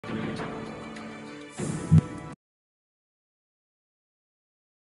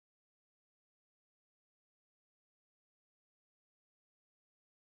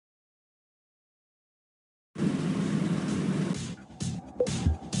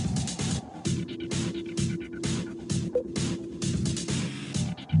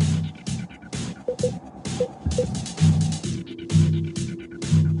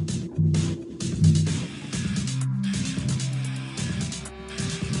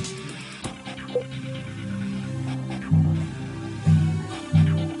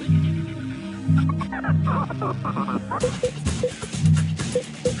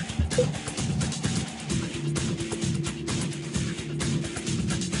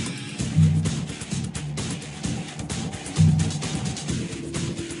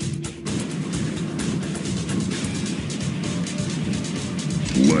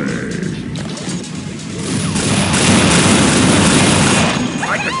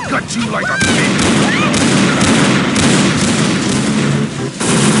I could gut you like a pig!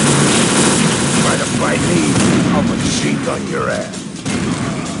 Try to fight me, I'll machine gun your ass.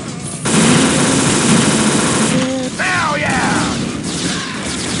 Hell yeah!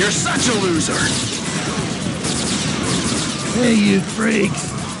 You're such a loser! Hey, you freaks!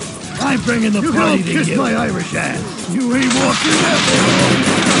 I'm bringing the party to you. My Irish ass. You ain't walking that way.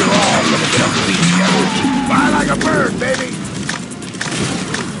 You're all gonna get a beat together. Fly like a bird, baby!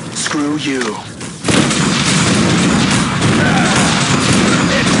 Screw you.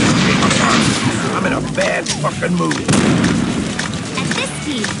 I'm in a bad fucking mood. At this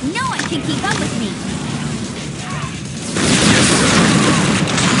speed, no one can keep up with me.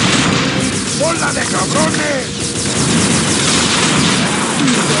 ¡Bola de cabrones!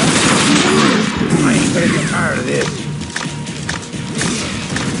 I ain't gonna get tired of this.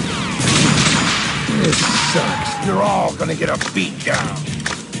 This sucks. You're all gonna get a beat down.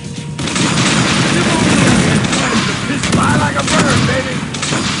 Fly like a bird, baby!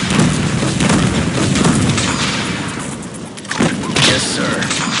 Yes, sir.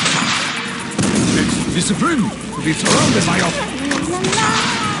 It's discipline to be surrounded by a...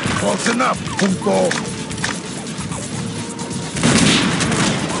 Close enough, Punko.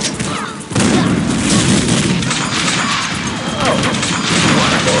 Oh, you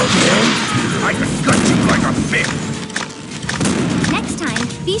wanna go again? I can gut you like a pig. Next time,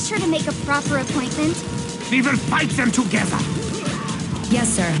 be sure to make a proper appointment. We will fight them together. Yes,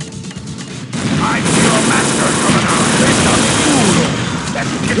 sir. I feel a master coming out.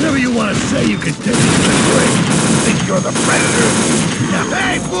 Whatever you want to say, you can take it. Think you're the predator? Now,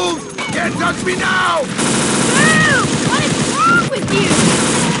 hey, fool! Can't touch me now! Boo! What is wrong with you?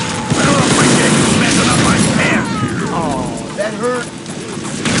 I don't appreciate you messing up my pants. Oh, that hurt.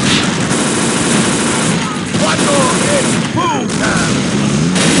 What's all this? Boom time!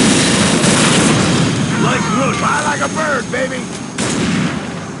 Like Rush. Fly like a bird, baby!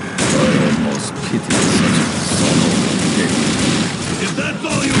 I almost pity such a son of a bitch. If that's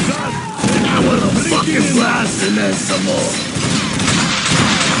all you got, then I want a fucking blast and then some more.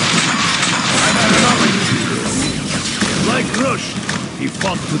 I've had enough of you. Like Rush, he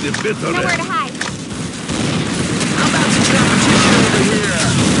fought to the bitter end. Nowhere to hide. How about some competition over here?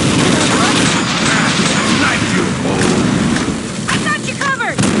 Knife you, fool! I got you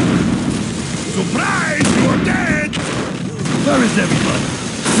covered! Surprise! You're dead! Where is everybody?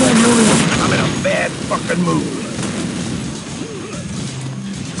 I'm the only one. I'm in a bad fucking mood.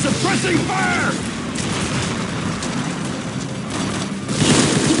 Suppressing fire!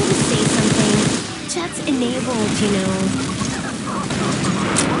 You gonna say something? Chat's enabled, you know.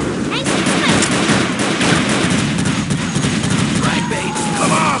 Right, babe?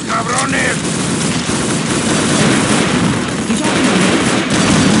 Come on, cabrones! You talking to me?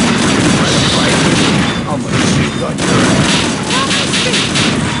 I'll machine gun your ass.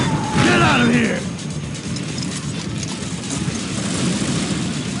 Get out of here!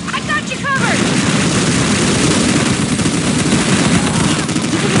 I got you covered!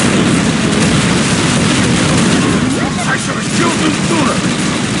 I should have killed you sooner!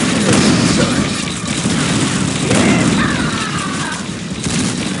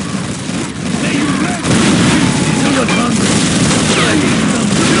 Hey, you rat! You look hungry. I need some.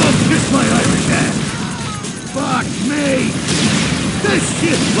 Don't kiss my Irish ass. Fuck me! This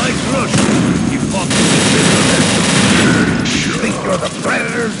shit like Rush. He fought to the bitter end. You think you're the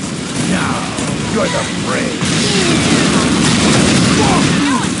predator? No, you're the prey.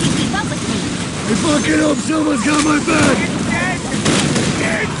 No one can keep up with me. I fucking hope someone's got my back!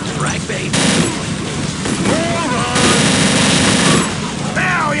 Right, babe?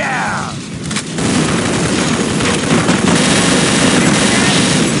 Hell yeah!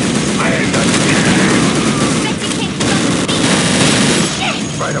 I ain't got Bet you can't keep up with me.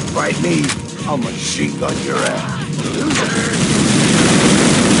 Shit! try to fight me, I'll machine gun your ass. Loser!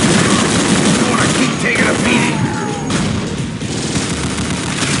 You wanna keep taking a beating?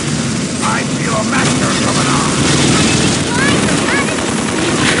 I feel a master coming on.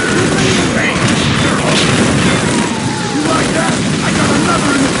 Hey, you're hungry. You like that? I got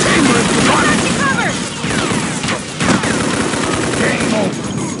another in the chamber if you want it. Game over.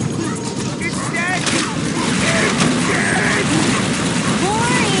 It's dead. It's dead.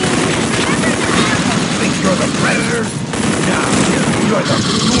 Boring. Think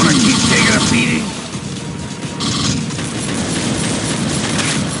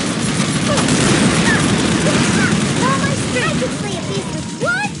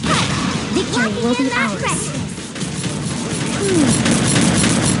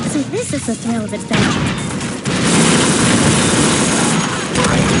It's the thrill of adventure.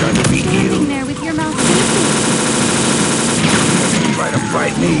 I ain't gonna beat Standing you. there with your mouth open. Try to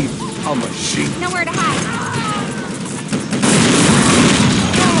fight me. I'm a sheep. Nowhere to hide.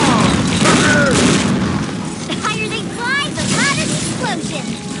 Come on, sucker! The higher they fly, the louder the explosion.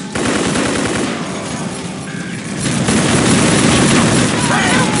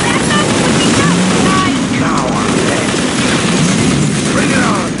 Now I'm dead. Bring it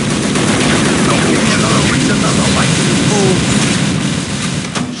on. Don't give me another reason not to like you, fool.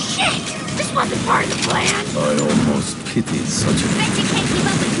 Shit! This wasn't part of the plan. I almost pity such a... Bet you can't keep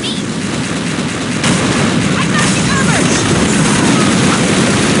up with me. I got you covered!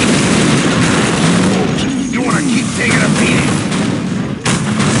 You wanna keep taking a beating?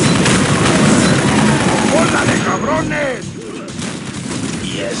 ¡Hola de cabrones!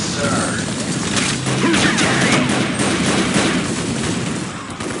 Yes, sir. Who's your daddy?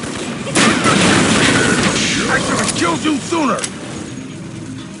 I should have killed you sooner!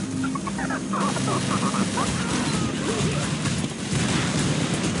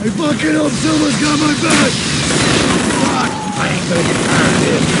 I fucking hope someone's got my back! Fuck! I ain't gonna get tired of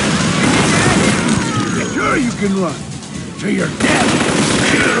this. Sure you can run. To your death!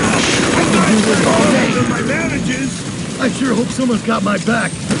 I can do this all day! My bandages! I sure hope someone's got my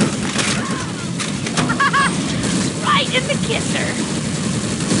back. Right in the kisser.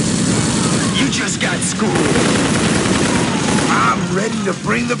 You just got schooled. I'm ready to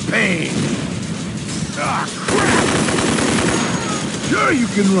bring the pain. Ah, crap! Sure you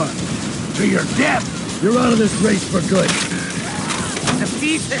can run. To your death! You're out of this race for good. The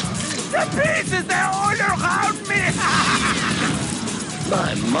pieces! The pieces! They're all around me!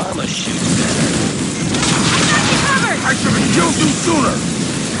 My mama shoots better. I should have killed you sooner!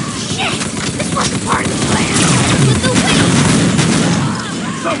 Shit! This wasn't part of the plan. With the weight!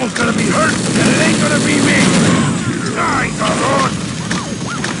 Someone's gonna be hurt, and it ain't gonna be me! Ay, cabrón!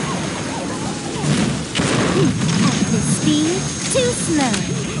 With speed, too slow.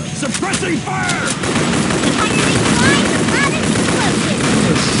 Suppressing fire! The higher they fly, the louder the explosion.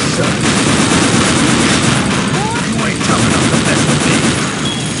 This sucks. You ain't tough enough to mess with me!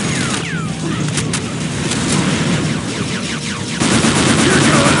 You're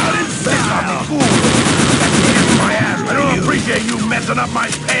going out in style! Fool! That's hitting my ass! I don't appreciate you messing up my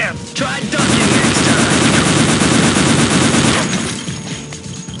pants! Try ducking next time!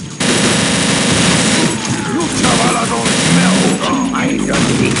 You chavalas don't smell! Oh, I ain't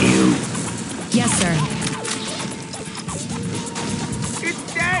gonna eat you! Yes, sir. It's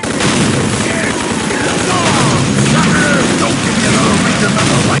dead! Get it! Go on! Sucker! Don't give me another reason not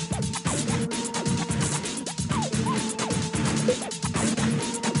to like...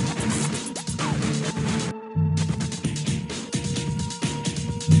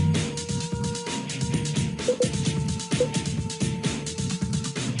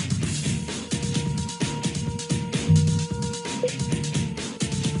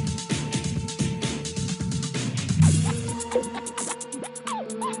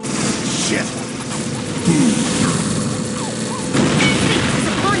 Shit!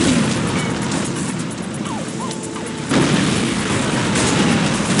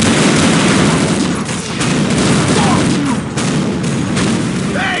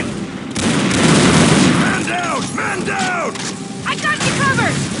 Hey! Man down! Man down! I got you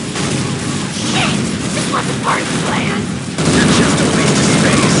covered! Shit! This wasn't part of the plan. You're just a waste of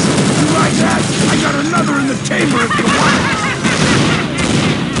space! You like that? I got another in the chamber if you want it!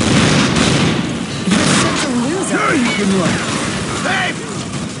 You're such a loser. Sure you can run. Hey!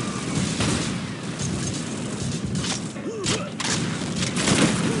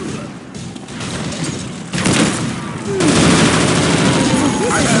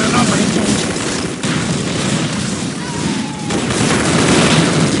 I've had enough of it.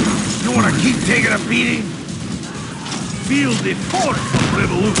 You wanna keep taking a beating? Feel the force of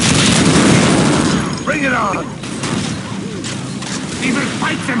revolution. Bring it on! We will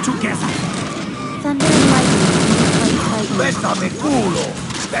fight them together! Thunder and lightning. Fight. Bésame culo!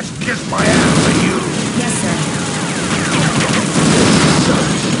 Let's kiss my ass for you! Yes, sir.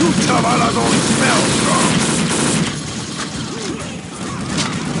 You chavalas don't smell strong!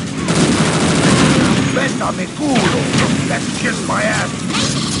 Bésame culo! Let's kiss my ass!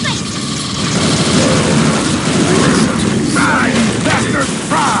 Fry, you bastards,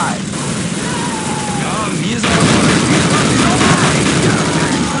 fry!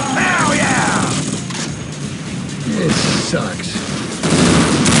 Hell yeah! This sucks.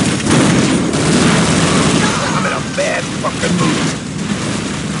 I'm in a bad fucking mood.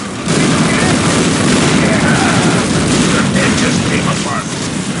 Yeah! The head just came apart.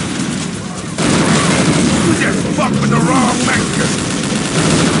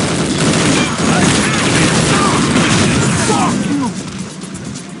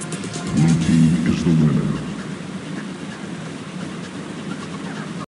 the women.